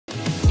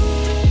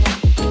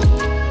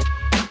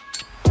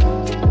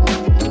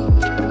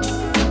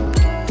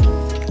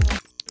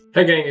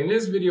Hey gang, in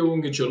this video, we're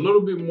gonna get you a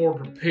little bit more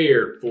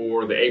prepared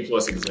for the A+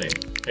 exam.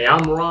 Hey,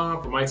 I'm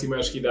Ron from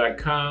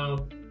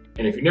ITMasterKey.com,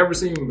 and if you've never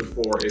seen me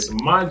before, it's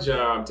my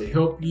job to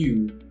help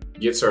you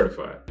get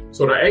certified.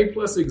 So the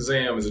A+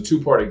 exam is a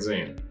two-part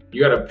exam.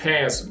 You gotta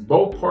pass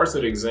both parts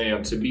of the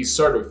exam to be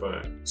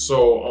certified.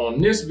 So on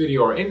this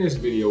video, or in this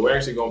video, we're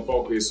actually gonna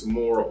focus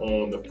more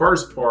on the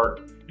first part,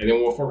 and then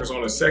we'll focus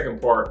on the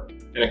second part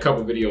in a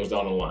couple videos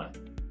down the line.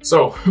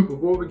 So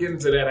before we get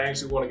into that, I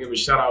actually want to give a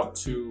shout out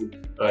to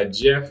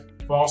Jeff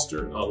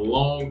Foster, a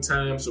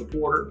longtime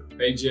supporter.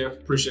 Hey Jeff,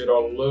 appreciate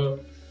all the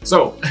love.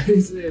 So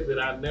he said that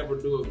I never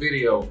do a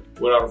video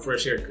without a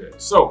fresh haircut.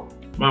 So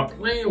my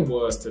plan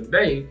was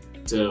today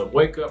to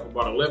wake up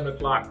about 11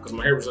 o'clock because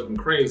my hair was looking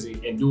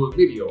crazy and do a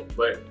video,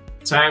 but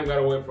time got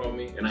away from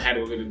me and I had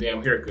to go get a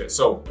damn haircut.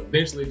 So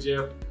eventually,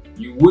 Jeff,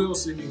 you will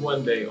see me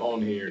one day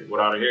on here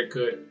without a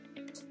haircut,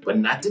 but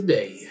not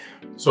today.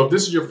 So if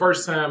this is your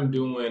first time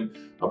doing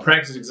a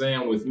practice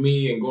exam with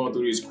me and going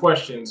through these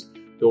questions,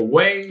 the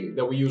way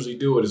that we usually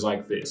do it is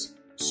like this.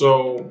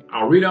 So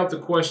I'll read out the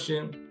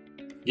question,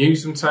 give you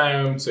some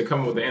time to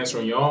come up with the answer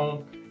on your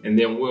own, and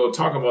then we'll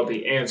talk about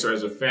the answer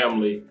as a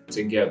family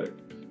together.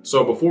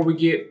 So before we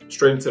get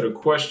straight into the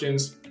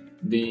questions,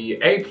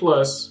 the A+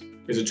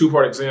 is a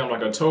two-part exam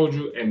like I told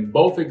you, and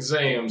both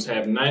exams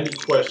have 90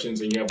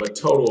 questions and you have a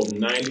total of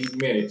 90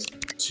 minutes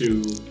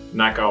to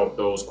knock out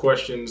those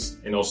questions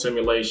and those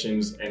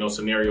simulations and those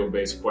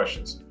scenario-based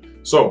questions.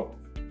 So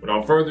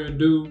without further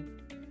ado,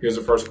 here's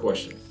the first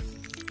question.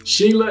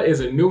 Sheila is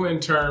a new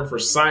intern for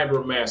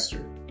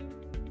Cybermaster.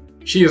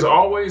 She is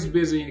always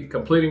busy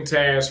completing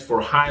tasks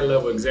for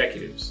high-level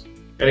executives.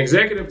 An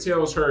executive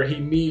tells her he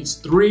needs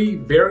 3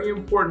 very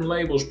important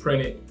labels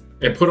printed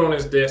and put on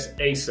his desk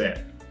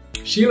ASAP.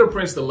 Sheila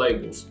prints the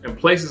labels and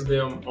places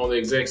them on the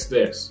exec's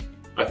desk.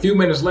 A few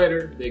minutes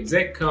later, the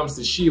exec comes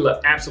to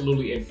Sheila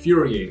absolutely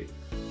infuriated.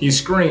 He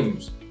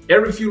screams,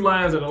 "Every few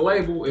lines of the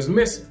label is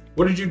missing.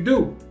 What did you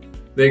do?"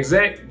 The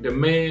exec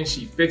demands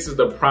she fixes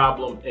the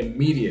problem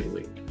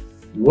immediately.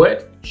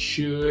 What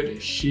should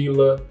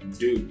Sheila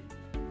do?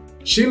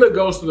 Sheila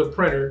goes to the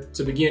printer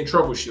to begin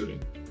troubleshooting.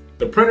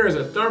 The printer is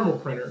a thermal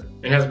printer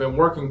and has been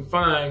working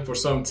fine for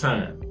some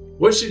time.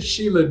 What should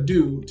Sheila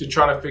do to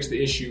try to fix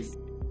the issue?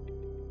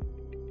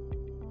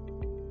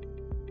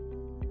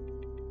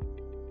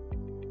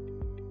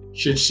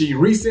 Should she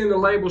resend the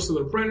labels to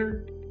the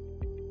printer,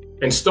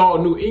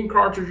 install new ink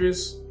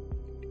cartridges,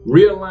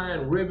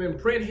 realign ribbon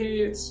print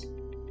heads,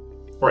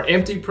 or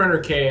empty printer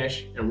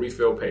cache and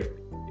refill paper?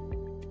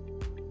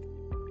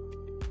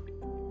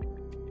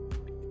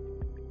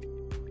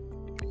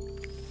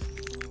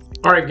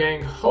 All right,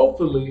 gang,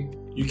 hopefully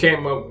you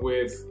came up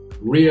with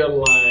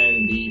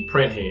realign the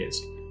print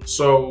heads.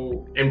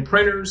 So in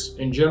printers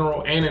in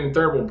general and in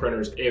thermal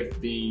printers, if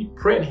the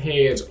print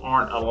heads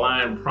aren't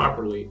aligned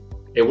properly,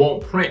 it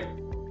won't print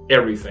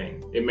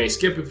everything. It may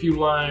skip a few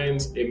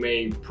lines, it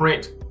may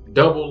print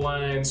double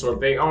lines, so if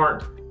they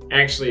aren't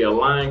actually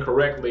aligned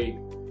correctly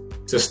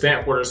to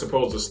stamp where they're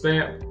supposed to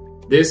stamp,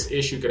 this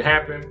issue could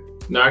happen.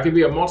 Now, it could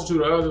be a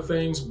multitude of other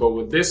things, but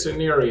with this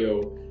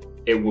scenario,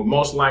 it would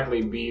most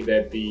likely be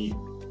that the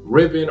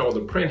ribbon or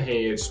the print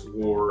heads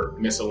were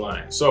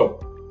misaligned. So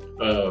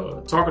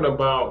talking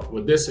about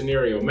with this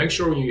scenario, make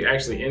sure when you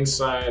actually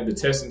inside the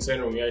testing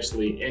center, when you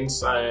actually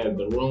inside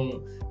the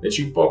room, that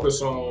you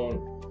focus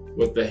on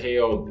what the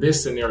hell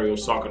this scenario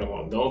is talking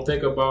about. Don't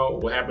think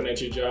about what happened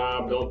at your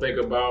job. Don't think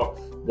about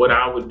what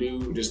I would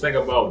do. Just think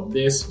about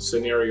this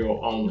scenario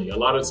only. A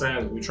lot of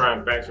times we try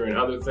and factor in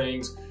other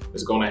things.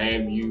 It's going to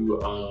have you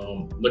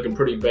looking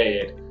pretty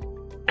bad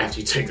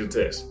after you take the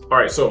test. All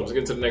right, so let's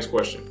get to the next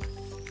question.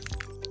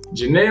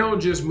 Janelle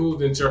just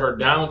moved into her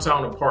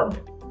downtown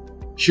apartment.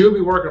 She'll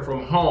be working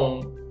from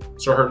home,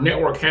 so her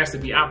network has to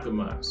be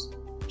optimized.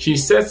 She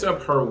sets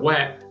up her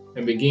WAP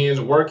and begins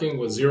working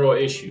with 0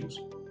 issues.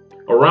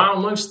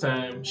 Around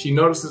lunchtime, she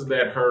notices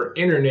that her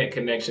internet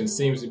connection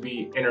seems to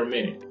be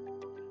intermittent.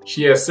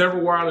 She has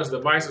several wireless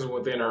devices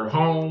within her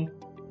home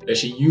that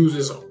she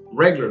uses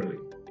regularly.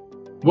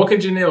 What can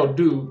Janelle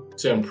do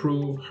to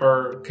improve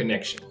her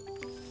connection?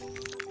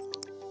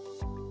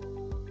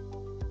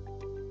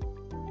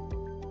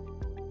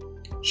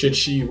 Should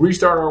she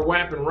restart her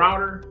WAP and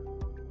router,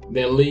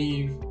 then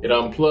leave it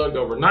unplugged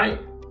overnight?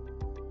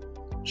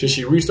 Should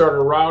she restart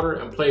her router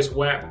and place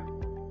WAP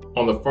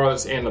on the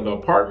farthest end of the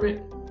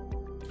apartment?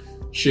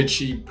 Should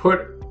she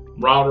put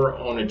router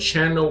on a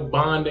channel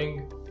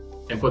bonding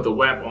and put the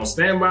WAP on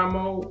standby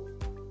mode?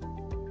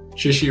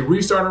 Should she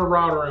restart her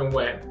router and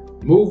WAP,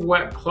 move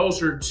WAP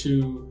closer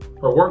to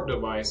her work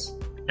device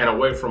and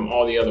away from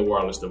all the other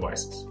wireless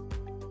devices?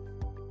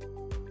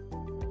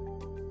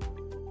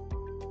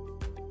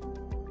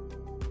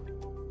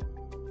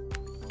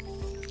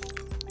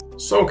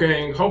 So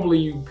gang, hopefully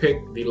you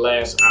pick the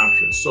last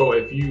option. So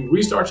if you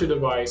restart your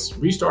device,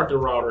 restart the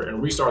router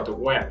and restart the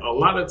WAP, a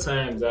lot of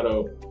times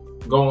that'll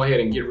go ahead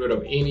and get rid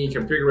of any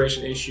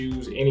configuration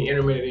issues, any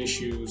intermittent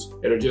issues.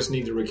 It'll just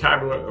need to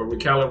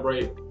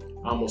recalibrate.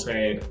 I almost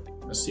had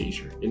a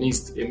seizure. It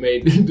may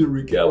need to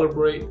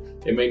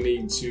recalibrate. It may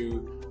need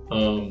to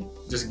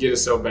just get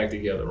itself back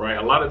together, right?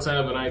 A lot of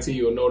times in IT,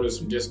 you'll notice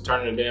just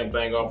turning the damn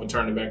thing off and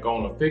turning it back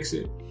on to fix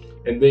it.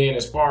 And then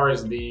as far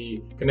as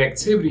the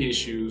connectivity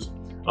issues,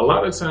 a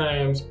lot of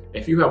times,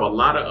 if you have a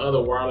lot of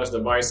other wireless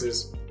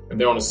devices, if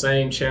they're on the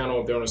same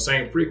channel, if they're on the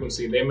same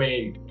frequency, they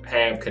may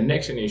have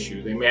connection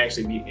issues. They may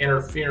actually be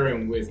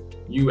interfering with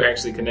you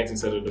actually connecting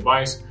to the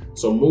device.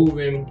 So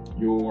moving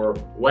your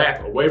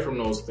WAP away from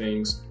those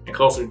things and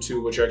closer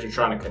to what you're actually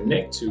trying to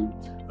connect to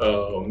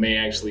may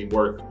actually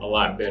work a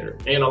lot better.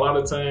 And a lot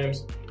of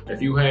times,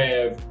 if you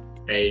have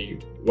a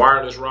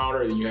wireless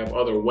router and you have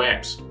other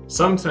WAPs,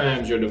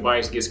 sometimes your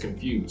device gets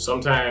confused.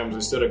 Sometimes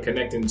instead of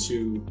connecting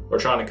to or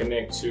trying to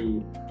connect to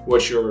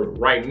what you're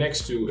right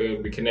next to,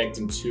 it'll be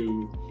connecting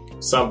to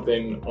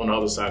something on the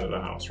other side of the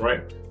house,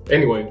 right?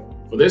 Anyway,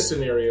 for this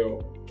scenario,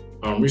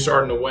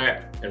 restarting the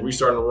WAP and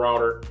restarting the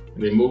router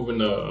and then moving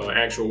the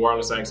actual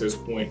wireless access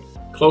point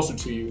closer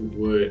to you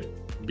would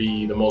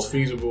be the most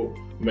feasible,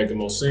 make the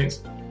most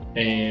sense.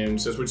 And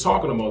since we're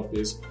talking about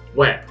this,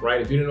 WAP, right?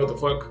 If you didn't know what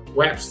the fuck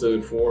WAP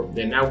stood for,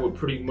 then that would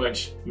pretty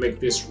much make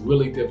this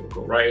really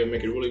difficult, right? It would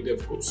make it really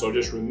difficult. So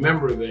just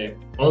remember that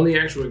on the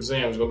actual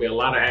exam, there's gonna be a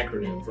lot of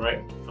acronyms,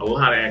 right? A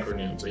lot of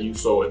acronyms. And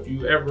so if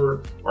you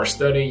ever are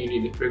studying, you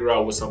need to figure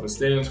out what something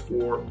stands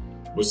for,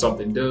 what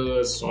something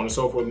does, so on and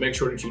so forth. Make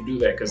sure that you do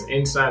that, because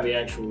inside the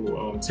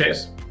actual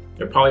test,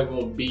 there probably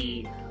won't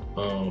be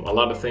a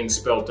lot of things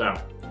spelled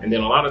out. And then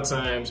a lot of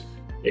times,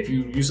 if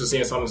you used to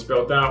seeing something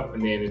spelled out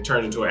and then it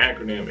turns into an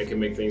acronym, it can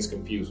make things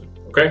confusing.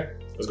 Okay,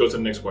 let's go to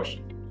the next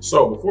question.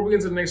 So before we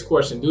get to the next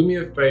question, do me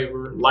a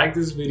favor, like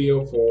this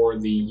video for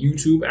the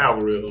YouTube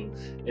algorithm,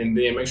 and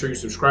then make sure you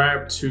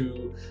subscribe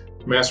to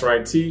Master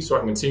IT so I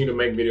can continue to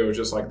make videos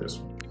just like this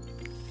one.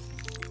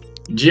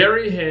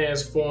 Jerry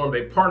has formed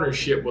a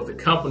partnership with a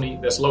company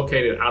that's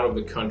located out of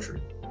the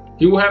country.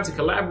 He will have to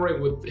collaborate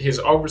with his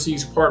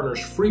overseas partners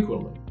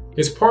frequently.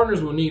 His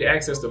partners will need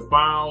access to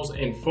files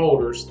and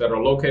folders that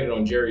are located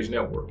on Jerry's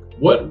network.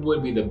 What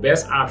would be the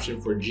best option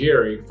for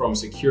Jerry from a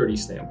security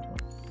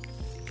standpoint?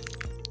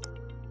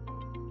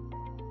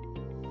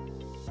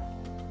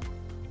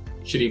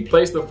 Should he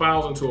place the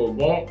files into a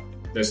vault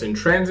that's in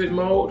transit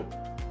mode?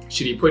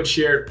 Should he put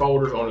shared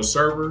folders on a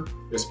server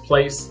that's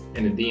placed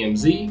in a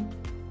DMZ?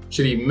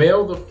 Should he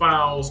mail the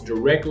files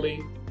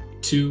directly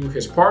to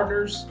his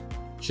partners?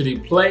 Should he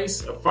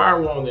place a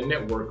firewall on the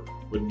network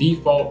with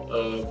default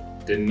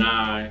of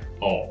deny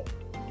all?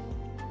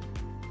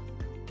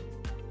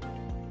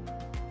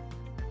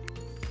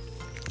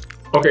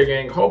 Okay,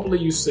 gang, hopefully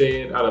you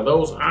said out of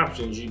those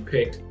options you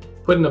picked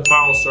putting the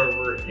file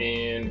server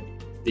in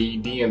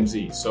the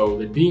DMZ. So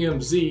the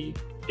DMZ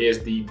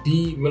is the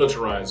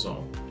Demilitarized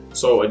Zone.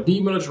 So a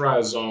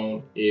Demilitarized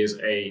Zone is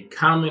a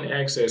common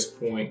access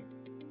point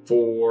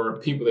for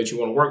people that you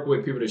want to work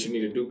with, people that you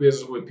need to do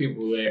business with,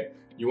 people that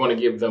you want to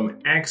give them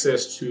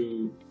access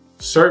to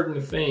certain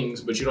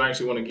things, but you don't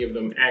actually want to give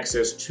them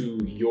access to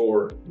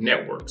your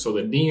network. So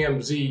the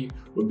DMZ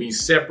would be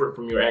separate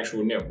from your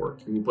actual network.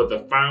 You will put the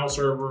file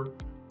server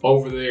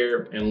over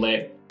there and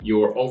let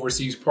your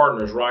overseas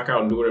partners rock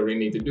out and do whatever they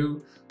need to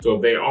do. So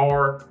if they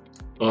are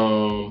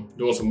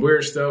doing some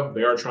weird stuff,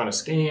 they are trying to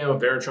scam,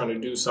 they're trying to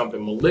do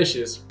something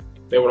malicious,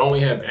 they would only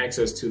have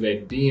access to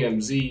that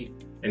DMZ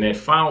and that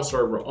file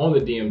server on the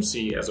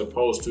DMZ as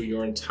opposed to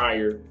your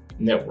entire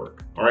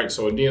network. All right,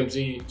 so a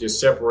DMZ just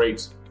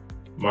separates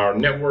my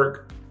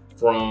network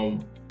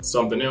from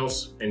something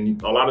else.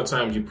 And a lot of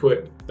times you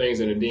put things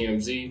in a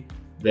DMZ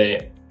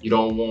that you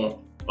don't want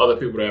other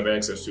people to have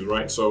access to,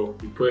 right? So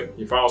you put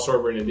your file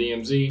server in a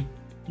DMZ,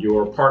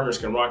 your partners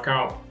can rock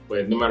out,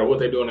 but no matter what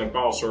they do on that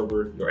file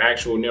server, your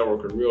actual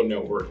network or real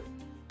network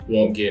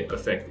won't get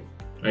affected.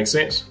 Make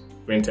sense?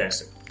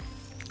 Fantastic.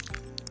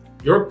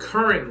 You're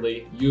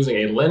currently using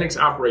a Linux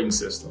operating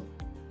system.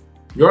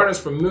 You aren't as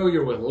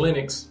familiar with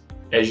Linux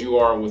as you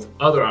are with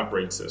other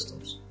operating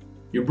systems.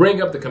 You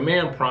bring up the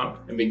command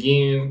prompt and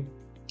begin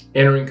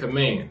entering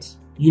commands.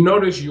 You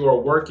notice you are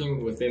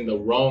working within the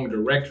wrong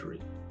directory.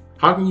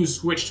 How can you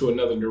switch to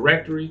another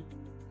directory?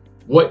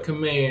 What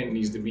command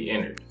needs to be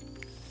entered?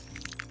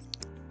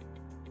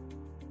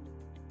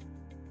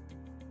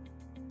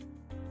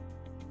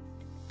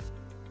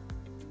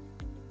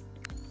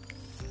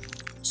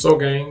 So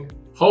gang,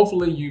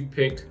 hopefully you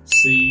picked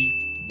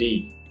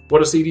CD. What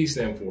does CD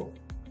stand for?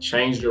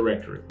 Change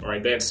directory. All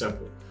right, that's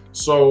simple.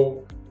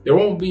 So there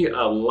won't be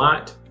a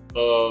lot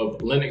of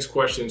Linux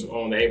questions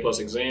on the A+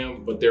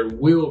 exam, but there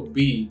will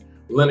be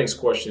Linux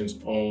questions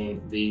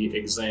on the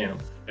exam.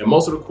 And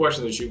most of the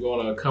questions that you're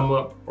going to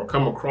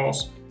come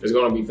across is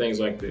going to be things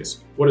like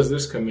this. What does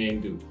this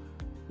command do?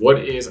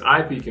 What is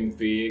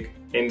ipconfig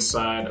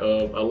inside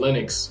of a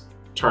Linux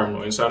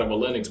terminal, inside of a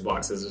Linux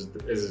box? Is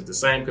it the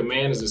same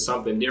command? Is it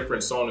something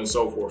different? So on and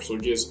so forth. So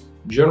just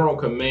general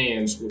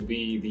commands will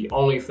be the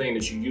only thing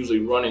that you usually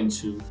run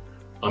into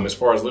as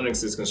far as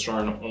Linux is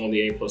concerned on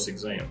the A+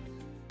 exam.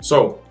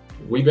 So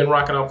we've been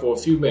rocking out for a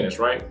few minutes,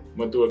 right?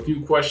 Went through a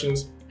few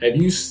questions. Have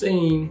you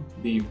seen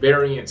the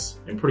variants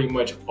and pretty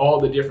much all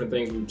the different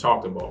things we've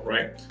talked about,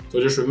 right?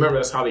 So just remember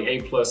that's how the A+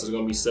 is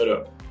going to be set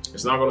up.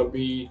 It's not going to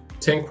be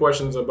 10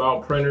 questions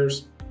about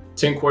printers,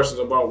 10 questions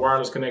about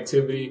wireless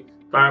connectivity,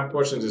 5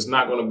 questions. It's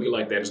not going to be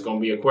like that. It's going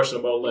to be a question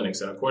about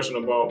Linux and a question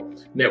about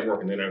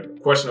networking and a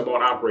question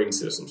about operating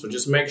systems. So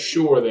just make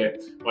sure that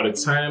by the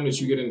time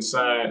that you get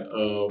inside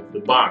of the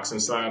box,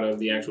 inside of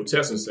the actual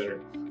testing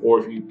center, or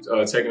if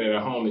you're taking it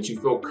at home, that you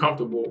feel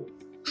comfortable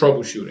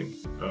troubleshooting.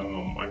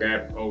 I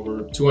got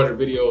over 200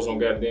 videos on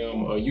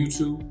goddamn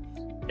YouTube,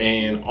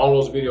 and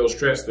all those videos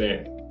stress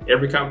that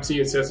every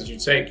CompTIA test that you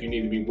take, you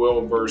need to be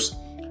well versed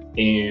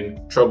in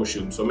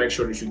troubleshooting. So make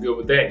sure that you're good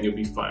with that and you'll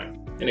be fine.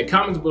 In the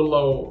comments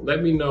below,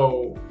 let me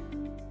know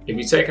if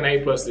you take an A+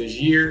 this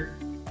year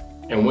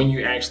and when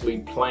you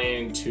actually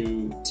plan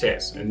to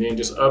test. And then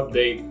just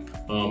update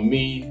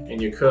me and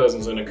your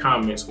cousins in the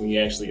comments when you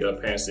actually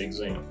pass the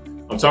exam.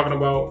 I'm talking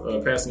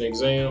about passing the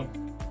exam.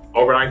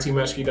 Over at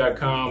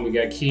itmastery.com, we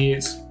got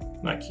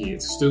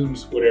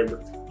students,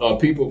 whatever.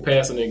 People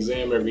passing the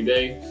exam every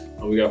day.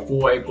 We got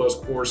full A+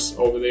 course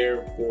over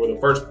there for the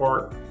first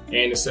part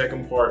and the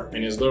second part.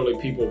 And it's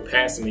literally people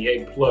passing the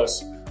A+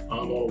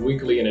 on a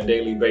weekly and a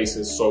daily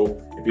basis.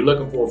 So if you're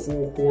looking for a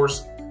full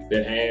course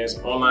that has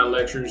online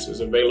lectures, is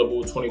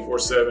available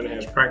 24/7,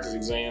 has practice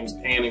exams,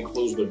 and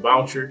includes the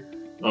voucher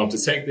to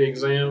take the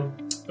exam,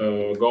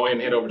 go ahead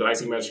and head over to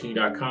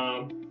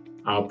itmastery.com.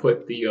 I'll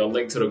put the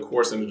link to the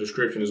course in the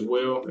description as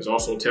well. There's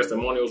also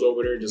testimonials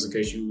over there, just in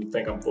case you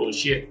think I'm full of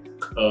shit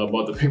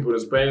about the people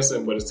that's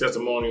passing, but it's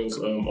testimonials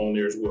on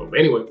there as well. But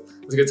anyway,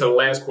 let's get to the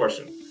last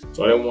question.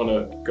 So I didn't want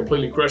to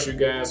completely crush you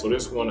guys, so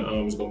this one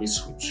is going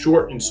to be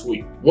short and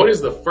sweet. What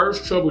is the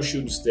first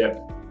troubleshooting step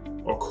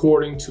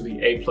according to the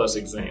A+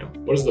 exam?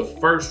 What is the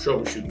first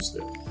troubleshooting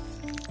step?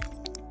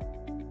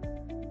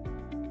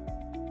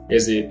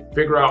 Is it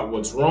figure out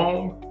what's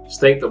wrong,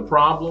 state the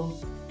problem,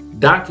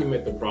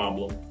 document the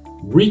problem,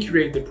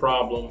 recreate the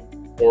problem,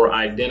 or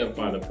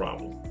identify the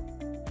problem?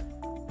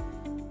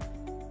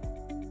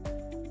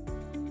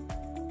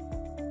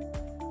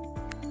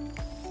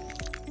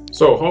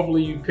 So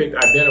hopefully you picked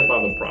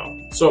identify the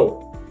problem.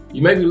 So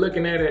you may be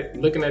looking at that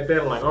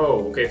and like,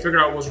 oh, okay, figure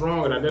out what's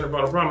wrong and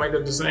identify the problem. Ain't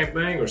that the same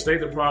thing? Or state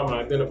the problem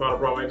and identify the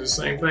problem. Ain't that the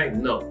same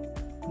thing?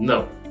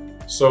 No.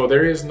 So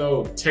there is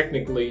no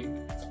technically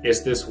it's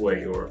this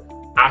way or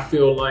I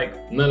feel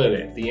like, none of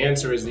that. The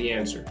answer is the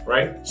answer,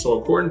 right? So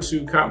according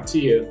to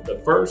CompTIA, the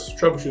first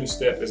troubleshooting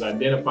step is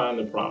identifying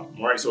the problem,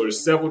 all right? So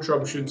there's several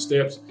troubleshooting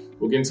steps.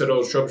 We'll get into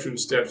those troubleshooting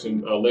steps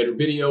in later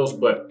videos,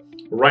 but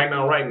right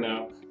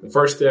now, the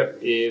first step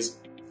is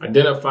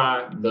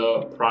identify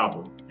the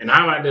problem. And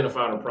how to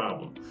identify the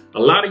problem. A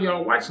lot of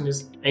y'all watching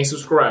this ain't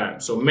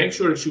subscribed, so make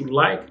sure that you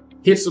like,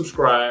 hit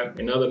subscribe,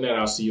 and other than that,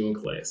 I'll see you in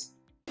class.